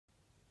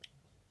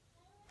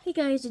Hey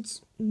guys,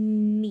 it's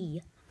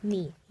me.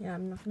 Yeah,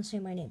 I'm not gonna say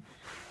my name.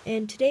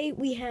 And today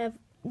we have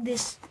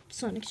this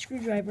sonic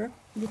screwdriver,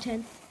 the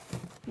 10th.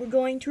 We're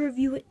going to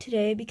review it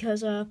today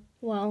because,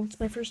 well, it's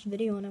my first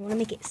video and I want to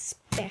make it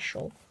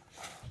special.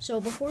 So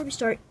before we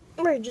start,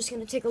 we're just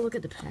gonna take a look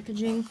at the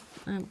packaging.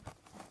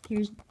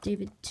 Here's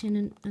David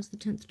Tennant as the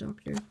 10th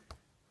Doctor,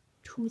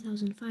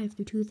 2005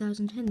 through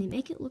 2010. They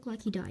make it look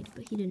like he died,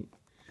 but he didn't.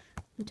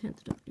 The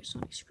 10th Doctor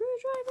sonic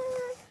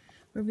screwdriver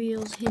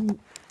reveals hidden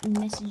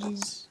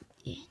messages.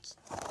 It's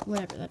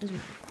whatever, that doesn't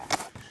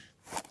matter.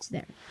 It's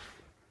there.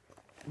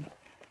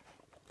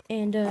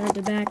 And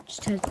the back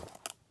just has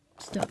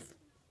stuff.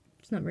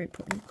 It's not very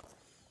important.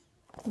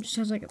 It just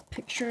has like a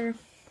picture.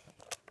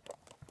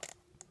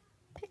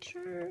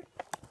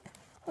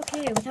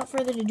 Okay, without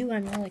further ado,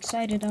 I'm all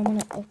excited. I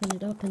want to open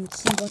it up and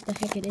see what the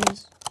heck it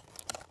is.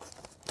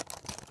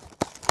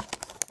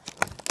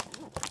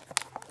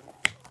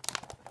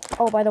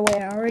 Oh, by the way,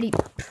 I already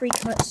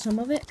pre-cut some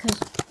of it because,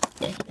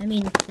 I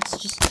mean, it's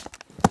just,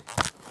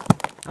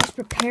 I was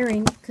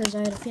preparing because I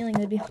had a feeling it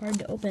would be hard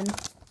to open.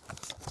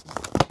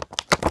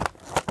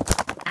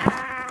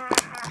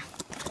 Ah!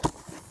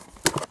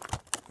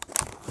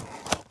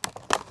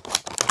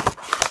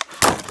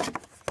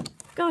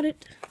 Got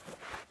it.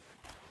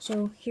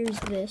 So here's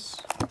this.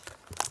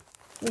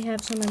 We have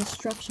some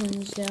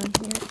instructions down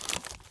here.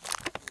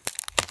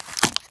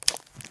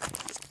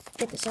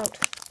 Get this out.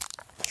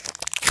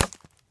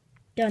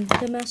 Done.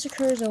 The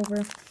massacre is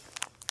over.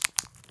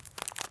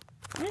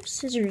 I have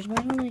scissors. Why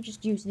don't I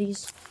just use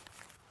these?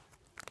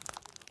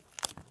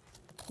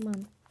 Come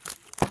on.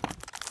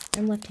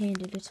 I'm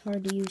left-handed. It's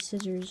hard to use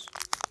scissors.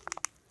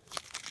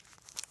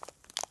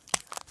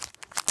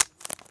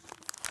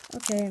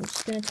 Okay, I'm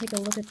just gonna take a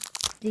look at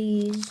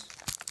these.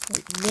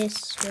 Like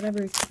this,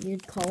 whatever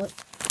you'd call it.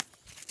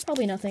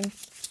 Probably nothing.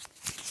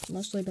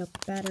 Mostly about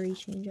battery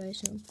change, I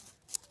assume.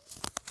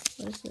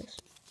 What is this?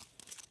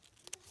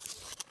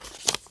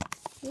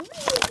 What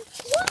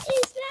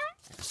is that?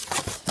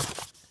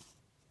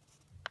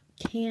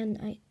 Can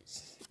I...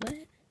 what?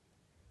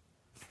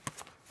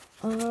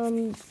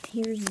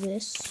 Here's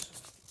this.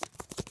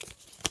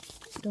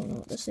 Don't know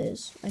what this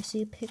is. I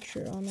see a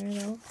picture on there,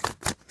 though.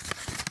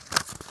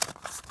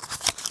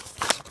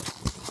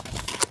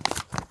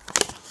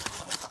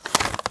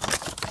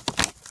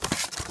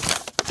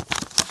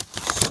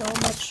 So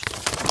much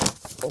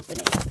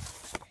opening.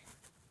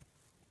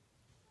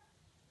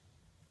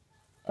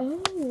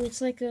 Oh,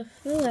 it's like a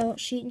fill-out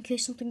sheet in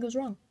case something goes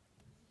wrong.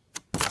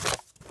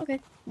 Okay,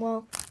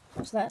 well,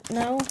 that's that.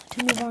 Now,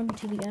 to move on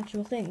to the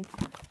actual thing.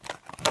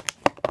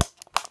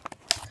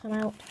 Come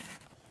out.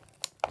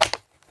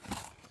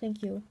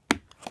 Thank you.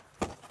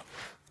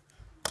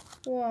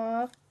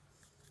 Wow.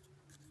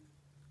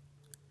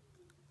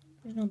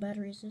 There's no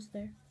batteries, is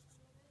there?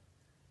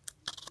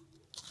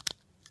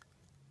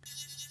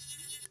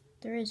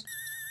 There is.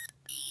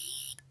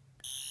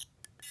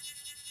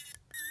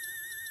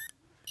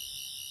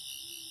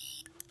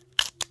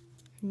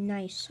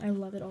 Nice. I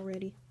love it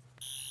already.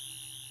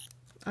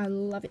 I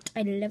love it.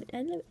 I love it.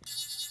 I love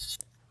it.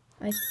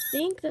 I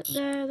think that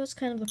that's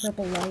kind of the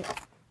purple light.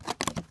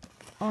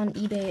 On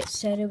eBay, it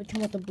said it would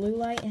come with the blue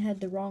light. It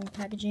had the wrong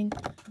packaging.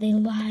 They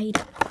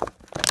lied.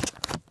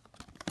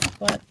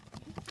 But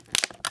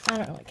I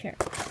don't really care.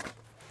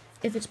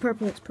 If it's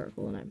purple, it's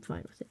purple, and I'm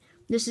fine with it.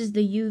 This is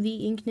the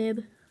UV ink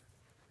nib.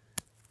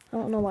 I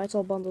don't know why it's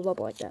all bundled up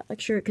like that. Like,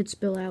 sure, it could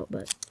spill out,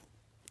 but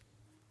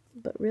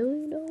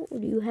really, no?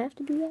 Do you have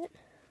to do that?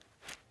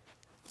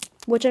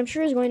 Which I'm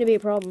sure is going to be a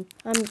problem.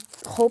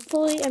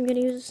 Hopefully, I'm going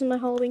to use this in my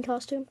Halloween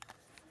costume.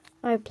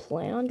 I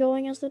plan on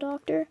going as the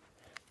Doctor.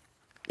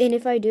 And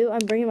if I do,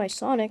 I'm bringing my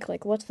Sonic.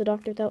 Like, what's the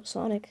Doctor without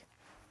Sonic?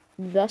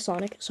 The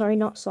Sonic. Sorry,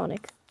 not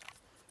Sonic.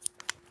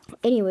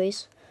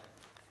 Anyways.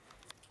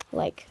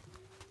 Like,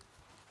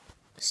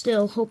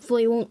 still,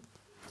 hopefully it won't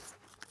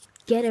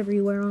get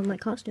everywhere on my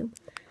costume.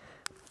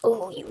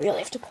 Oh, you really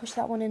have to push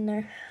that one in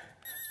there.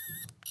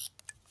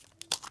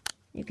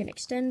 You can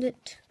extend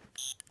it.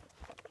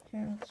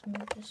 Here, let's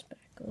move this back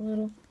a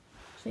little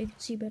so you can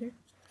see better.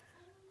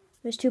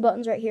 There's two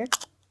buttons right here.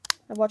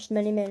 I've watched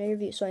many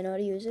reviews, so I know how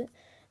to use it.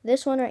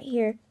 This one right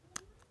here,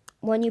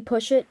 when you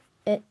push it,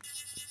 it,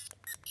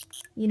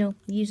 you know,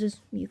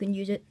 you can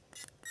use it.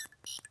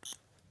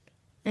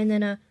 And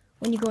then,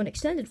 when you go in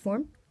extended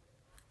form,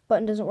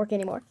 button doesn't work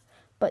anymore.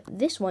 But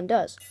this one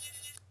does.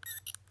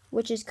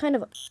 Which is kind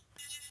of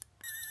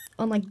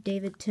unlike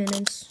David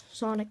Tennant's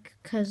Sonic,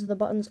 because the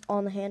button's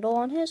on the handle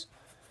on his.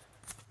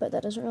 But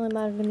that doesn't really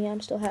matter to me,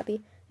 I'm still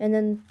happy. And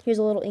then here's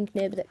a little ink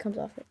nib that comes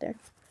off right there.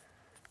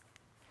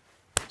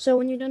 So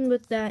when you're done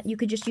with that, you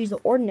could just use the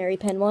ordinary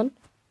pen one.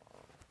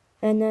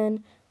 And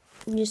then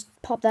you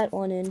just pop that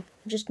one in.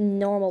 Just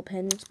normal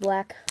pen, it's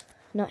black,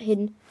 not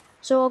hidden.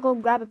 So I'll go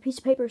grab a piece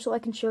of paper so I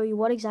can show you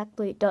what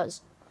exactly it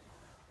does.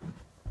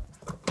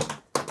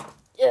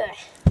 Ugh.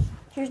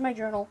 Here's my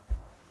journal.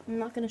 I'm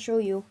not going to show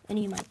you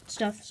any of my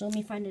stuff, so let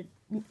me find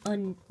an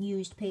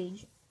unused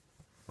page.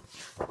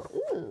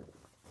 Ooh,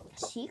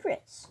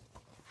 secrets.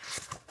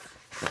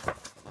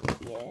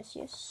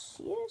 Yes.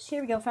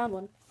 Here we go, found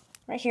one.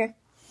 Right here.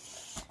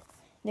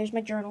 There's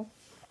my journal.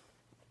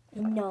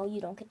 And no,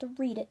 you don't get to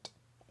read it.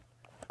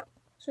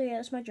 So yeah,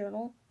 that's my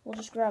journal. We'll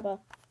just grab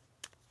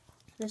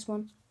this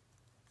one.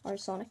 Our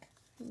Sonic.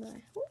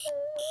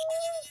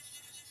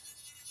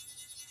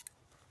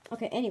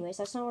 Okay, anyways,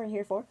 that's not what we're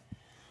here for.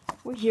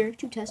 We're here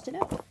to test it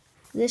out.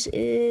 This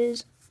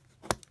is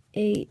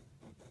a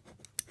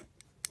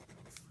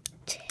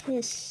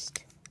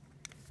test.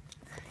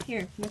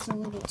 Here, let's a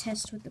little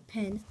test with the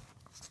pen.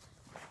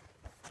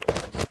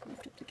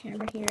 Lift up the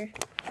camera here.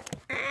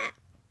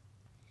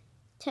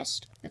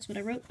 Test. That's what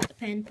I wrote. The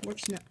pen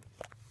works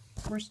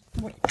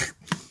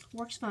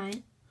works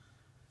fine.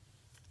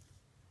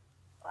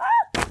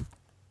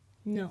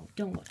 No,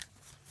 don't look.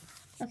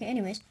 Okay,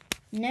 anyways,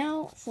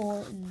 now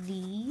for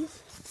the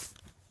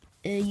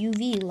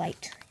UV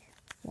light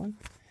one.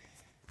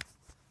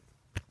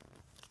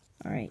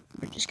 Alright,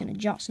 we're just gonna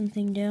jot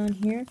something down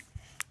here.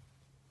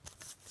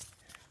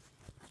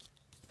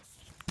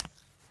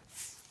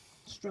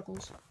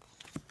 Struggles.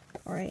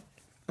 Alright,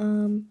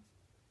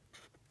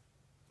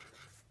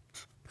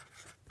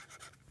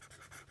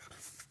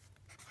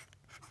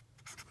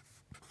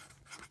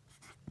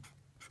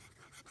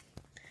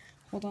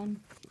 hold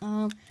on.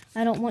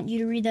 I don't want you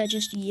to read that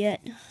just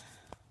yet,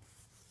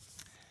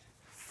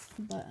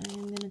 but I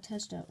am gonna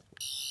test out.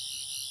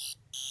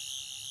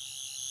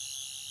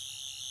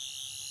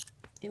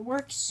 It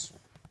works.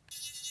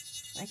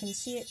 I can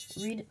see it,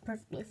 read it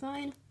perfectly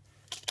fine.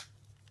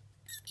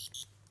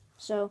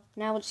 So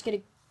now we'll just get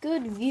a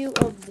good view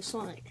of the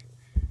Sonic.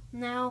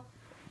 Now,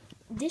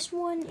 this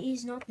one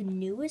is not the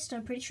newest.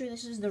 I'm pretty sure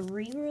this is the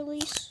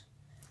re-release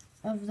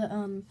of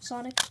the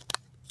Sonic.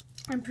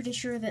 I'm pretty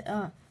sure that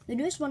the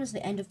newest one is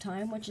the End of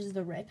Time, which is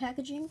the red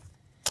packaging,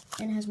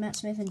 and has Matt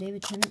Smith and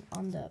David Tennant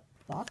on the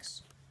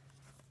box.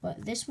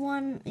 But this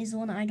one is the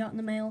one I got in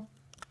the mail,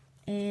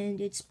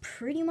 and it's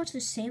pretty much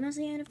the same as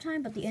the End of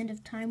Time, but the End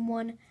of Time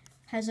one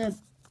has a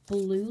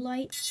blue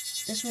light.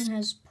 This one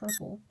has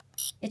purple.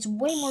 It's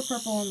way more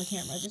purple on the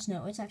camera. Just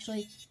know it's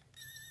actually,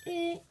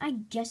 I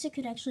guess it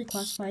could actually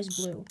classify as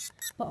blue,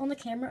 but on the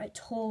camera it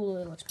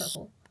totally looks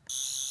purple.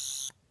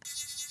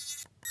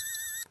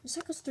 This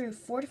goes through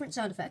 4 different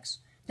sound effects.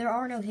 There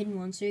are no hidden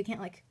ones, so you can't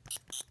like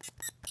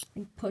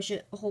push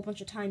it a whole bunch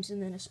of times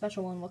and then a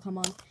special one will come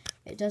on.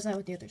 It does that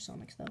with the other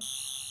Sonics though.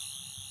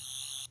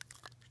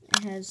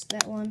 It has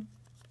that one.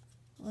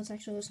 Let's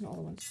actually listen to all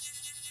the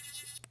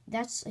ones.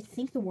 That's, I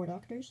think, the War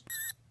Doctors.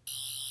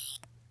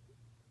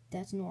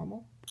 That's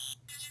normal.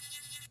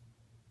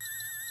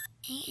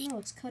 Oh no,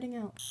 it's cutting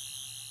out.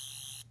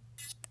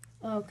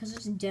 Oh, because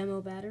it's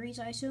demo batteries,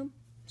 I assume.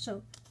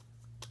 So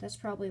that's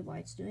probably why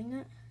it's doing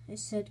that. It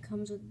said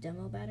comes with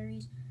demo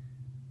batteries.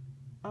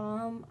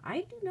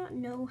 I do not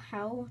know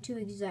how to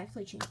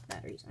exactly change the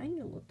batteries. I need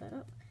to look that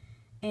up.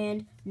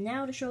 And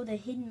now to show the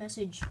hidden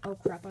message. Oh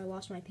crap, I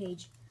lost my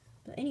page.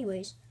 But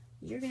anyways,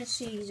 you're gonna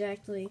see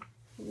exactly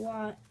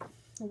what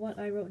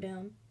I wrote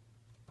down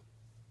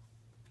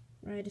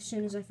right as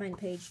soon as I find the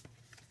page.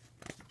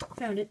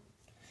 Found it.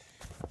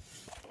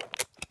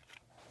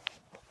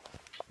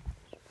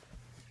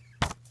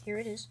 Here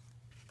it is.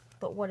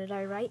 But what did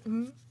I write?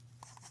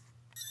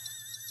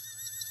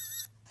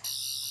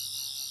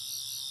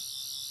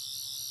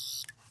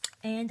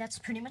 And that's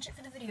pretty much it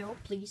for the video.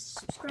 Please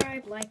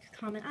subscribe, like,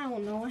 comment. I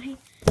don't know.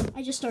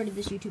 I just started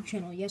this YouTube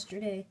channel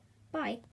yesterday. Bye.